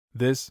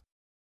This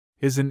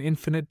is an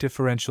infinite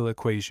differential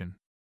equation.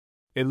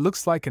 It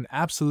looks like an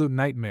absolute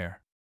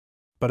nightmare,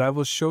 but I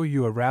will show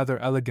you a rather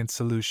elegant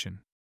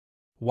solution.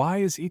 Y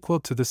is equal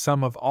to the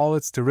sum of all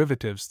its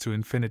derivatives to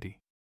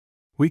infinity.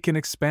 We can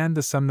expand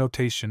the sum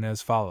notation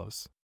as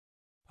follows.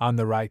 On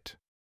the right,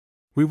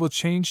 we will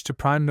change to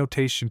prime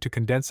notation to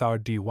condense our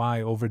dy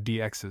over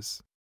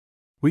dx's.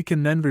 We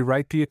can then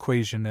rewrite the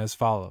equation as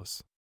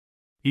follows.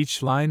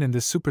 Each line in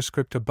the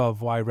superscript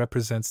above y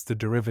represents the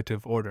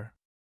derivative order.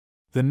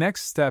 The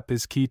next step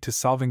is key to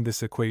solving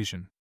this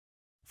equation.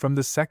 From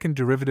the second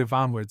derivative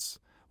onwards,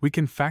 we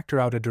can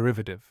factor out a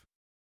derivative.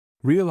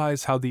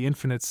 Realize how the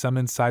infinite sum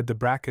inside the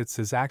brackets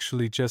is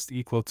actually just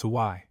equal to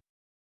y.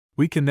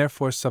 We can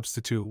therefore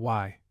substitute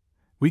y.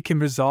 We can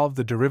resolve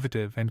the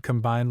derivative and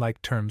combine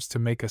like terms to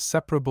make a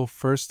separable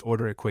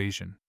first-order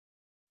equation.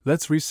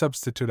 Let's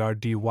resubstitute our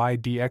dy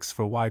dx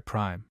for y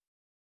prime.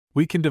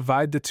 We can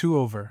divide the 2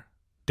 over,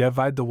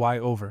 divide the y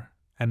over,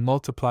 and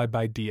multiply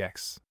by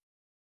dx.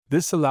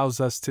 This allows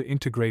us to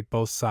integrate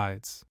both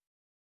sides.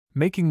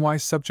 Making y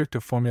subject to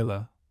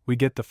formula, we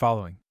get the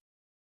following.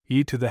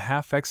 E to the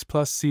half x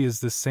plus c is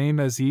the same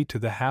as e to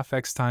the half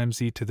x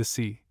times e to the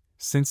c.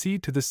 Since e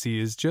to the c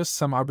is just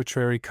some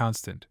arbitrary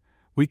constant,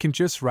 we can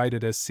just write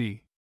it as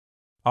c.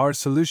 Our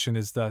solution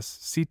is thus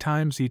c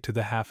times e to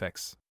the half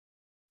x.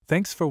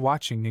 Thanks for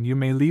watching, and you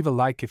may leave a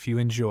like if you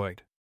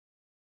enjoyed.